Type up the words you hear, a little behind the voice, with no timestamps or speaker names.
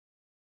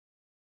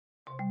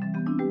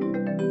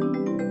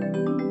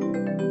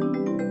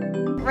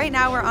Right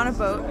now we're on a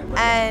boat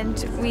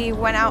and we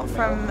went out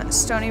from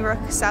Stony Brook,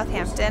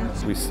 Southampton.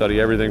 We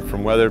study everything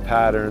from weather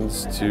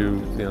patterns to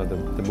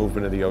the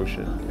movement of the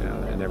ocean,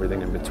 and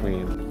everything in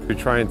between. We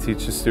try and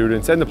teach the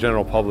students and the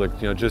general public,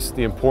 just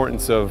the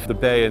importance of the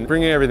bay and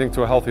bringing everything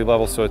to a healthy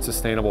level so it's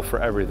sustainable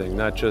for everything,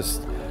 not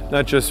just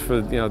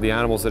for the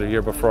animals that are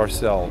here, but for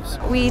ourselves.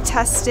 We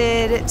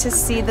tested to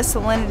see the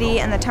salinity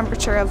and the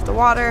temperature of the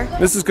water.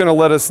 This is going to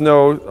let us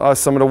know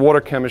some of the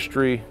water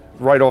chemistry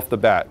right off the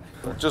bat.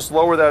 Just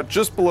lower that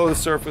just below the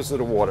surface of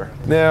the water.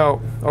 Now,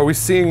 are we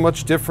seeing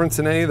much difference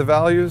in any of the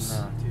values?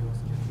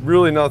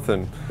 Really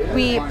nothing.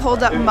 We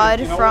pulled up mud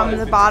from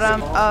the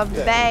bottom of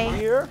the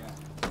bay.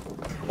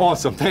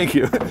 Awesome, thank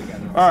you.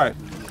 All right.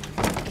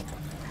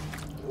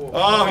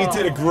 Oh, he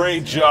did a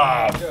great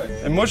job.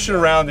 And mush it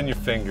around in your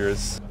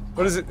fingers.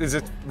 What is it? Is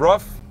it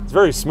rough? It's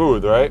very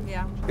smooth, right?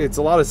 Yeah. It's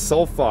a lot of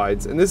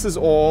sulfides, and this is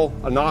all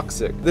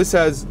anoxic. This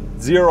has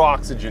 0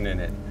 oxygen in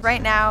it.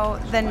 Right now,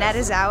 the net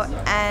is out,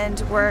 and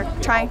we're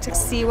trying to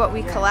see what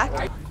we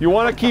collect. You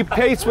want to keep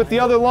pace with the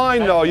other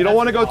line, though. You don't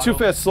want to go too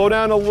fast. Slow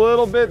down a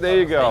little bit. There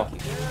you go.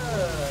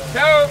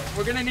 Tote!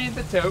 We're gonna need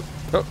the tote.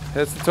 Oh,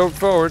 that's the tote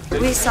forward.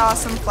 We saw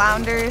some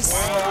flounders.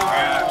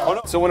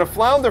 So when a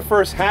flounder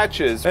first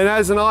hatches, it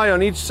has an eye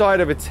on each side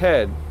of its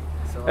head.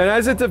 And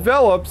as it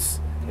develops,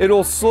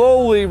 it'll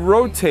slowly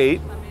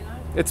rotate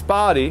its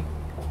body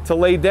to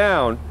lay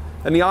down.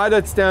 And the eye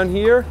that's down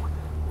here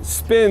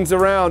spins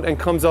around and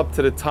comes up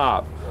to the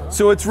top.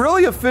 So it's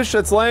really a fish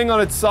that's laying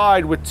on its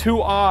side with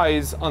 2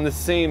 eyes on the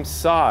same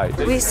side.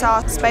 We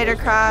saw spider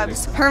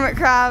crabs, hermit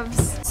crabs,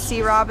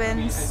 sea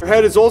robins. Their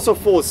head is also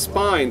full of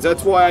spines.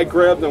 That's why I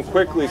grabbed them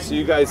quickly so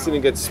you guys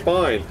didn't get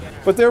spined.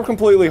 But they're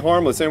completely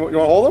harmless. You want to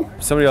hold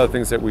them? Some of the other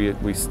things that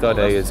we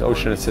study is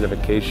ocean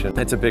acidification.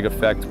 That's a big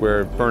effect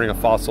where burning of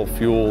fossil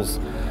fuels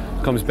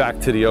comes back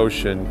to the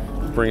ocean,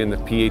 bringing the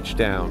pH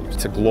down.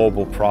 It's a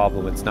global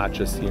problem. It's not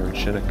just here in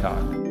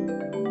Shinnecock.